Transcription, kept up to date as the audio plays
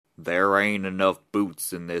There ain't enough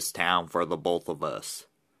boots in this town for the both of us.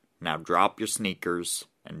 Now drop your sneakers,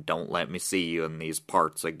 and don't let me see you in these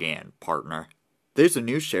parts again, partner. There's a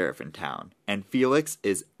new sheriff in town, and Felix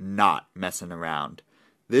is not messing around.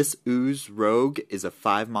 This Ooze Rogue is a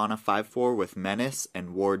 5-mana 5/4 with Menace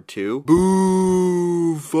and Ward 2.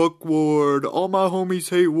 Boo! Fuck Ward! All my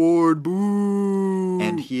homies hate Ward! Boo!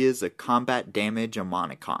 And he is a combat damage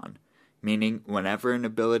Amonicon, meaning whenever an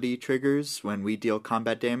ability triggers when we deal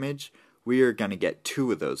combat damage, we are going to get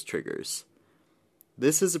 2 of those triggers.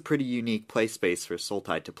 This is a pretty unique play space for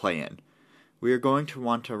Sultai to play in. We are going to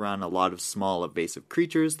want to run a lot of small evasive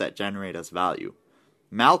creatures that generate us value.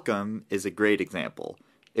 Malcolm is a great example.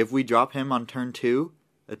 If we drop him on turn 2,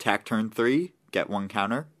 attack turn 3, get 1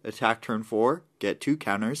 counter, attack turn 4, get 2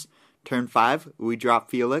 counters, turn 5, we drop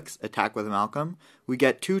Felix, attack with Malcolm, we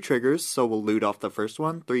get 2 triggers, so we'll loot off the first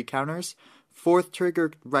one, 3 counters, 4th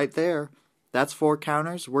trigger right there, that's 4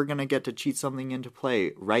 counters, we're going to get to cheat something into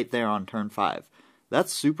play right there on turn 5.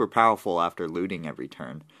 That's super powerful after looting every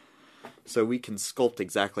turn. So we can sculpt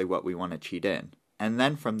exactly what we want to cheat in. And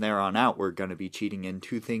then from there on out, we're going to be cheating in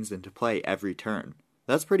 2 things into play every turn.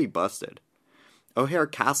 That's pretty busted. O'Hare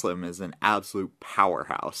Castle is an absolute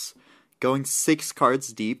powerhouse. Going 6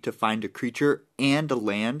 cards deep to find a creature and a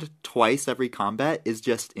land twice every combat is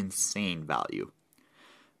just insane value.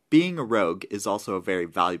 Being a rogue is also a very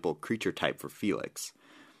valuable creature type for Felix.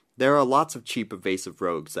 There are lots of cheap evasive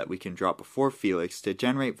rogues that we can drop before Felix to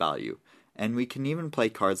generate value, and we can even play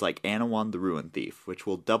cards like Anawan the Ruin Thief, which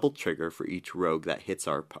will double trigger for each rogue that hits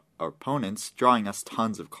our opponents, drawing us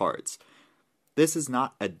tons of cards. This is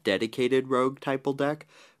not a dedicated rogue typal deck,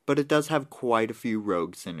 but it does have quite a few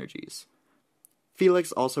rogue synergies.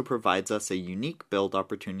 Felix also provides us a unique build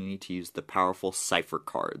opportunity to use the powerful cipher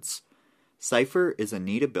cards. Cipher is a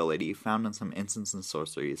neat ability found in some instants and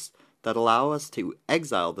sorceries that allow us to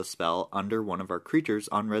exile the spell under one of our creatures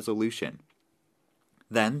on resolution.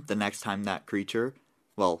 Then, the next time that creature,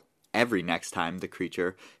 every next time the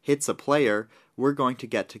creature hits a player, we're going to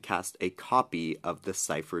get to cast a copy of the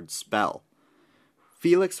ciphered spell.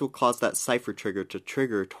 Felix will cause that cipher trigger to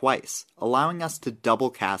trigger twice, allowing us to double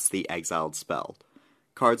cast the exiled spell.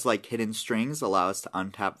 Cards like Hidden Strings allow us to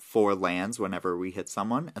untap 4 lands whenever we hit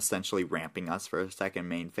someone, essentially ramping us for a second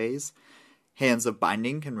main phase. Hands of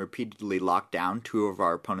Binding can repeatedly lock down 2 of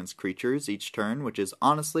our opponent's creatures each turn, which is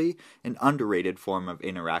honestly an underrated form of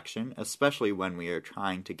interaction, especially when we are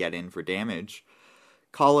trying to get in for damage.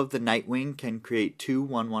 Call of the Nightwing can create 2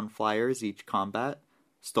 1/1 flyers each combat.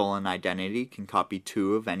 Stolen Identity can copy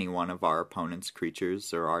 2 of any one of our opponent's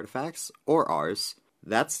creatures or artifacts, or ours.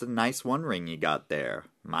 That's the nice one ring you got there.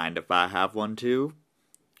 Mind if I have one too?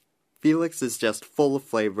 Felix is just full of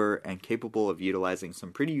flavor and capable of utilizing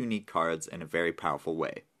some pretty unique cards in a very powerful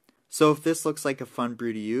way. So if this looks like a fun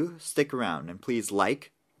brew to you, stick around and please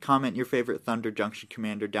like, comment your favorite Thunder Junction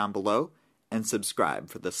commander down below, and subscribe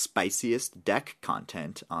for the spiciest deck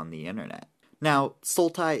content on the internet. Now,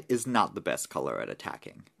 Sultai is not the best color at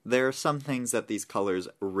attacking. There are some things that these colors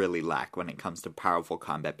really lack when it comes to powerful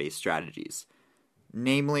combat-based strategies.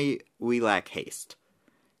 Namely, we lack haste.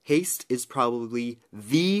 Haste is probably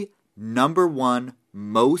the #1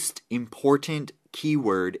 most important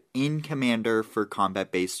keyword in Commander for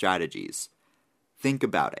combat-based strategies. Think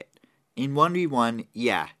about it. In 1v1,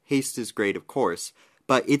 yeah, haste is great of course,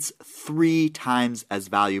 but it's 3 times as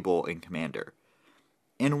valuable in Commander.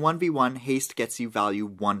 In 1v1, haste gets you value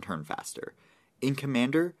 1 turn faster. In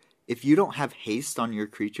Commander, if you don't have haste on your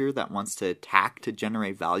creature that wants to attack to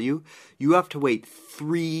generate value, you have to wait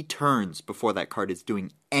 3 turns before that card is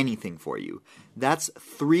doing anything for you. That's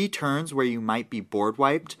 3 turns where you might be board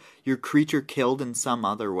wiped, your creature killed in some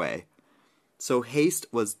other way. So haste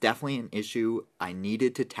was definitely an issue I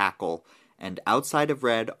needed to tackle, and outside of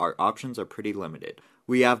red, our options are pretty limited.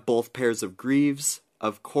 We have both pairs of Greaves,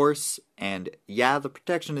 of course, and yeah, the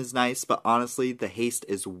protection is nice, but honestly, the haste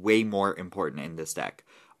is way more important in this deck.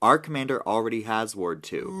 Our commander already has Ward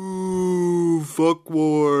 2. Boo! Fuck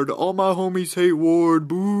Ward! All my homies hate Ward!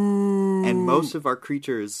 Boo! And most of our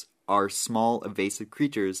creatures are small, evasive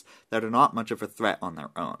creatures that are not much of a threat on their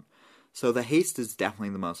own. So the haste is definitely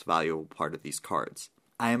the most valuable part of these cards.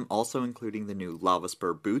 I am also including the new Lava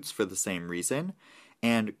Spur Boots for the same reason,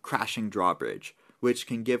 and Crashing Drawbridge, which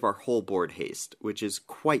can give our whole board haste, which is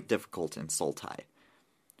quite difficult in Sultai.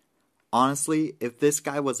 Honestly, if this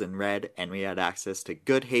guy was in red and we had access to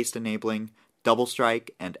good haste enabling, double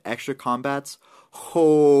strike, and extra combats,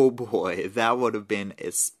 oh boy, that would have been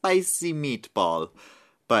a spicy meatball.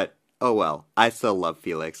 But, oh well, I still love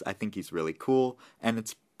Felix. I think he's really cool, and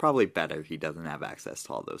it's probably better he doesn't have access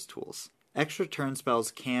to all those tools. Extra turn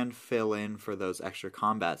spells can fill in for those extra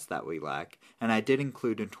combats that we lack, and I did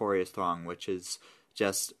include Notorious Throng, which is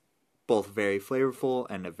just both very flavorful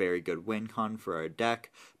and a very good win con for our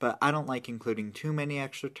deck, but I don't like including too many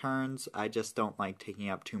extra turns. I just don't like taking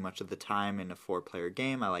up too much of the time in a 4-player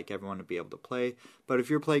game. I like everyone to be able to play, but if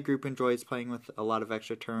your play group enjoys playing with a lot of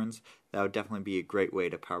extra turns, that would definitely be a great way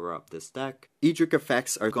to power up this deck. Edric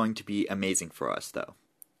effects are going to be amazing for us, though.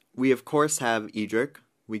 We of course have Edric,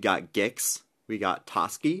 we got Gix, we got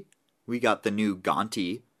Toski, we got the new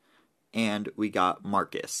Gonti, and we got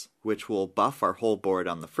Marcus, which will buff our whole board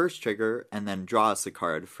on the first trigger and then draw us a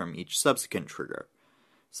card from each subsequent trigger.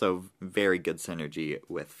 So very good synergy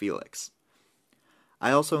with Felix.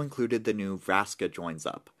 I also included the new Vraska Joins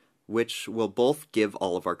Up, which will both give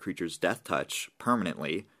all of our creatures Death Touch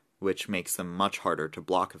permanently, which makes them much harder to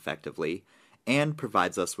block effectively, and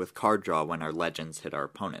provides us with card draw when our legends hit our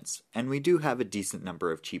opponents, and we do have a decent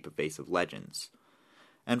number of cheap evasive legends.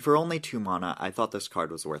 And for only 2 mana, I thought this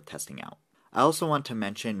card was worth testing out. I also want to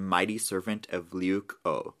mention Mighty Servant of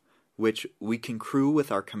Liuk-O, which we can crew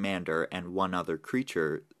with our commander and one other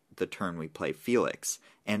creature the turn we play Felix,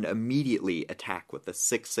 and immediately attack with a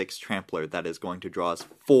 6/6 Trampler that is going to draw us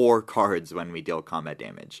 4 cards when we deal combat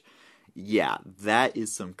damage. Yeah, that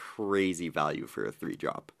is some crazy value for a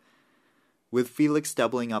 3-drop. With Felix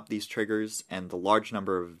doubling up these triggers and the large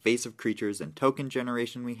number of evasive creatures and token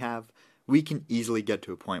generation we have, we can easily get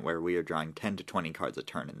to a point where we are drawing 10 to 20 cards a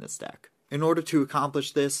turn in this deck. In order to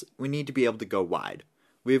accomplish this, we need to be able to go wide.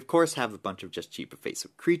 We of course have a bunch of just cheap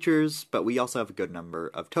evasive creatures, but we also have a good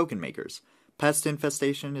number of token makers. Pest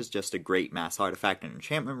Infestation is just a great mass artifact and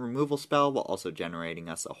enchantment removal spell while also generating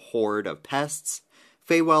us a horde of pests.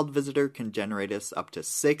 Feywild Visitor can generate us up to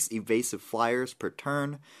 6 evasive flyers per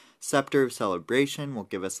turn. Scepter of Celebration will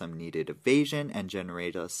give us some needed evasion and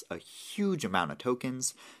generate us a huge amount of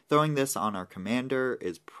tokens. Throwing this on our commander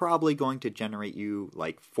is probably going to generate you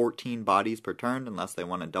like 14 bodies per turn unless they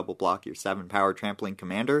want to double block your 7-power trampling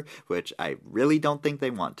commander, which I really don't think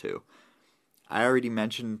they want to. I already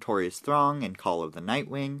mentioned Notorious Throng and Call of the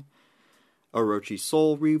Nightwing. Orochi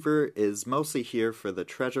Soul Reaver is mostly here for the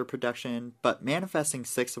treasure production, but manifesting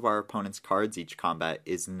 6 of our opponent's cards each combat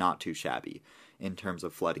is not too shabby in terms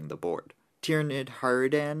of flooding the board. Tyrannid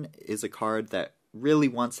Harridan is a card that really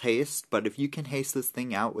wants haste, but if you can haste this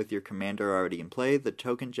thing out with your commander already in play, the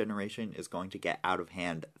token generation is going to get out of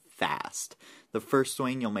hand fast. The first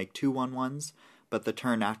swing you'll make 2 1/1s, but the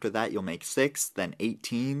turn after that you'll make 6, then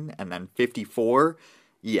 18, and then 54.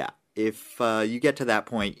 Yeah, if you get to that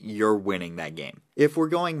point, you're winning that game. If we're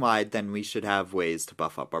going wide, then we should have ways to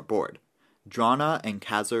buff up our board. Drana and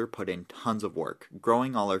Khazur put in tons of work,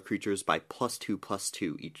 growing all our creatures by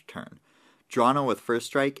 +2/+2 each turn. Drana with First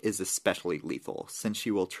Strike is especially lethal, since she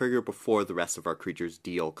will trigger before the rest of our creatures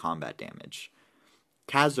deal combat damage.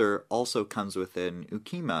 Khazur also comes with an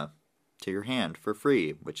Ukima to your hand for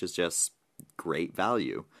free, which is just great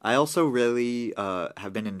value. I also really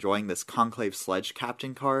have been enjoying this Conclave Sledge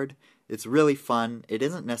Captain card. It's really fun. It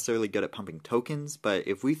isn't necessarily good at pumping tokens, but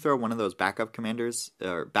if we throw one of those backup commanders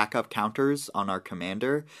or backup counters on our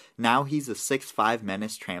commander, now he's a 6/5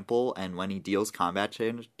 menace trample, and when he deals combat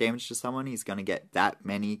damage to someone, he's going to get that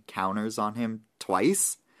many counters on him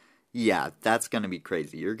twice. Yeah, that's going to be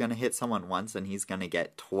crazy. You're going to hit someone once and he's going to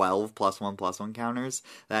get 12 +1/+1 counters.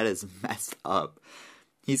 That is messed up.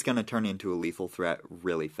 He's going to turn into a lethal threat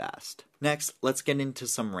really fast. Next, let's get into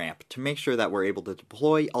some ramp to make sure that we're able to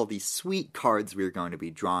deploy all these sweet cards we're going to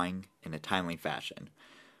be drawing in a timely fashion.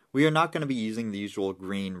 We are not going to be using the usual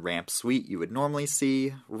green ramp suite you would normally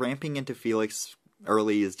see. Ramping into Felix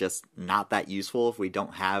early is just not that useful if we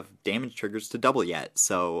don't have damage triggers to double yet,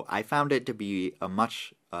 so I found it to be a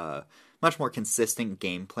much more consistent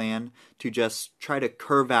game plan to just try to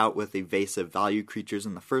curve out with evasive value creatures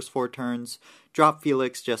in the first 4 turns, drop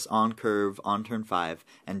Felix just on curve on turn 5,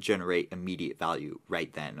 and generate immediate value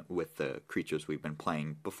right then with the creatures we've been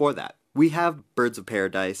playing before that. We have Birds of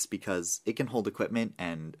Paradise because it can hold equipment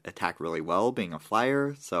and attack really well being a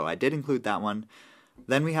flyer, so I did include that one.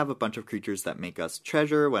 Then we have a bunch of creatures that make us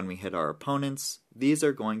treasure when we hit our opponents. These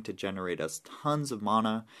are going to generate us tons of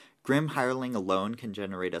mana. Grim Hireling alone can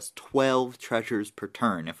generate us 12 treasures per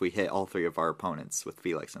turn if we hit all 3 of our opponents with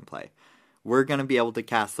Felix in play. We're going to be able to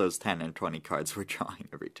cast those 10 and 20 cards we're drawing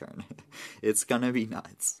every turn. It's going to be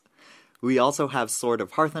nuts. We also have Sword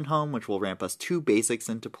of Hearth and Home, which will ramp us 2 basics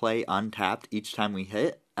into play untapped each time we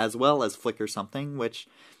hit, as well as Flicker Something, which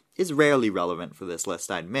is rarely relevant for this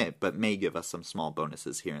list, I admit, but may give us some small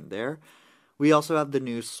bonuses here and there. We also have the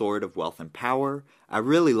new Sword of Wealth and Power. I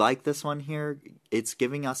really like this one here. It's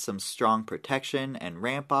giving us some strong protection and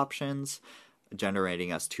ramp options.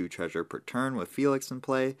 generating us 2 treasure per turn with Felix in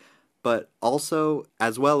play. But also,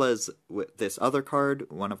 as well as with this other card,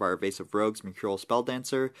 one of our evasive rogues, Mercurial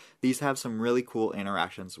Spelldancer, these have some really cool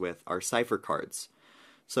interactions with our cipher cards.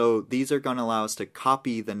 So these are going to allow us to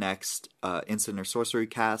copy the next instant or sorcery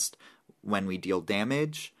cast when we deal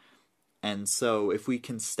damage. And so if we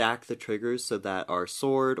can stack the triggers so that our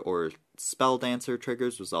sword or Spelldancer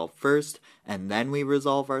triggers resolve first, and then we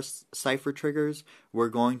resolve our cipher triggers, we're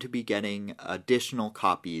going to be getting additional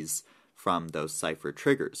copies from those cipher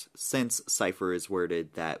triggers. Since cipher is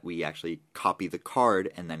worded that we actually copy the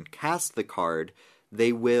card and then cast the card,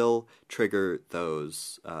 they will trigger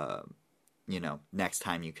those, next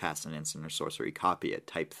time you cast an instant or sorcery, copy it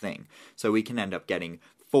type thing. So we can end up getting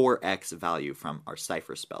 4x value from our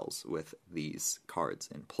cipher spells with these cards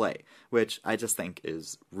in play, which I just think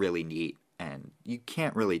is really neat, and you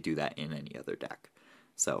can't really do that in any other deck.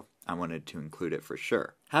 So I wanted to include it for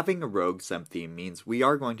sure. Having a rogue sem theme means we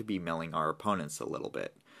are going to be milling our opponents a little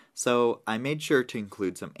bit. So I made sure to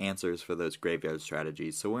include some answers for those graveyard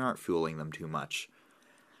strategies so we aren't fooling them too much.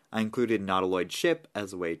 I included Nautiloid Ship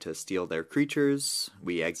as a way to steal their creatures.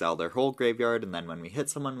 We exile their whole graveyard, and then when we hit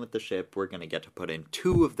someone with the ship, we're going to get to put in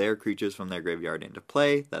 2 of their creatures from their graveyard into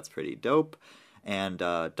play. That's pretty dope. And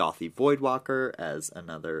Dothy Voidwalker as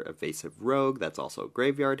another evasive rogue. That's also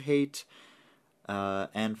graveyard hate.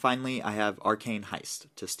 And finally, I have Arcane Heist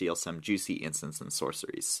to steal some juicy instants and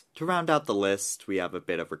sorceries. To round out the list, we have a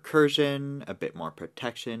bit of recursion, a bit more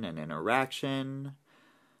protection and interaction.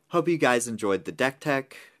 Hope you guys enjoyed the deck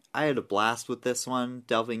tech. I had a blast with this one,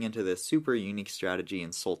 delving into this super unique strategy in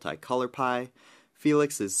Sultai Color Pie.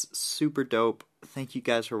 Felix is super dope. Thank you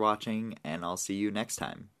guys for watching, and I'll see you next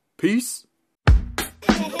time. Peace!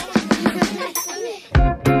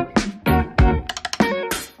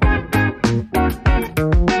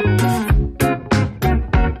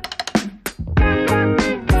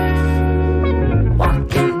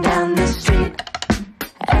 Walking down the street,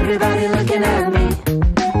 everybody looking at me.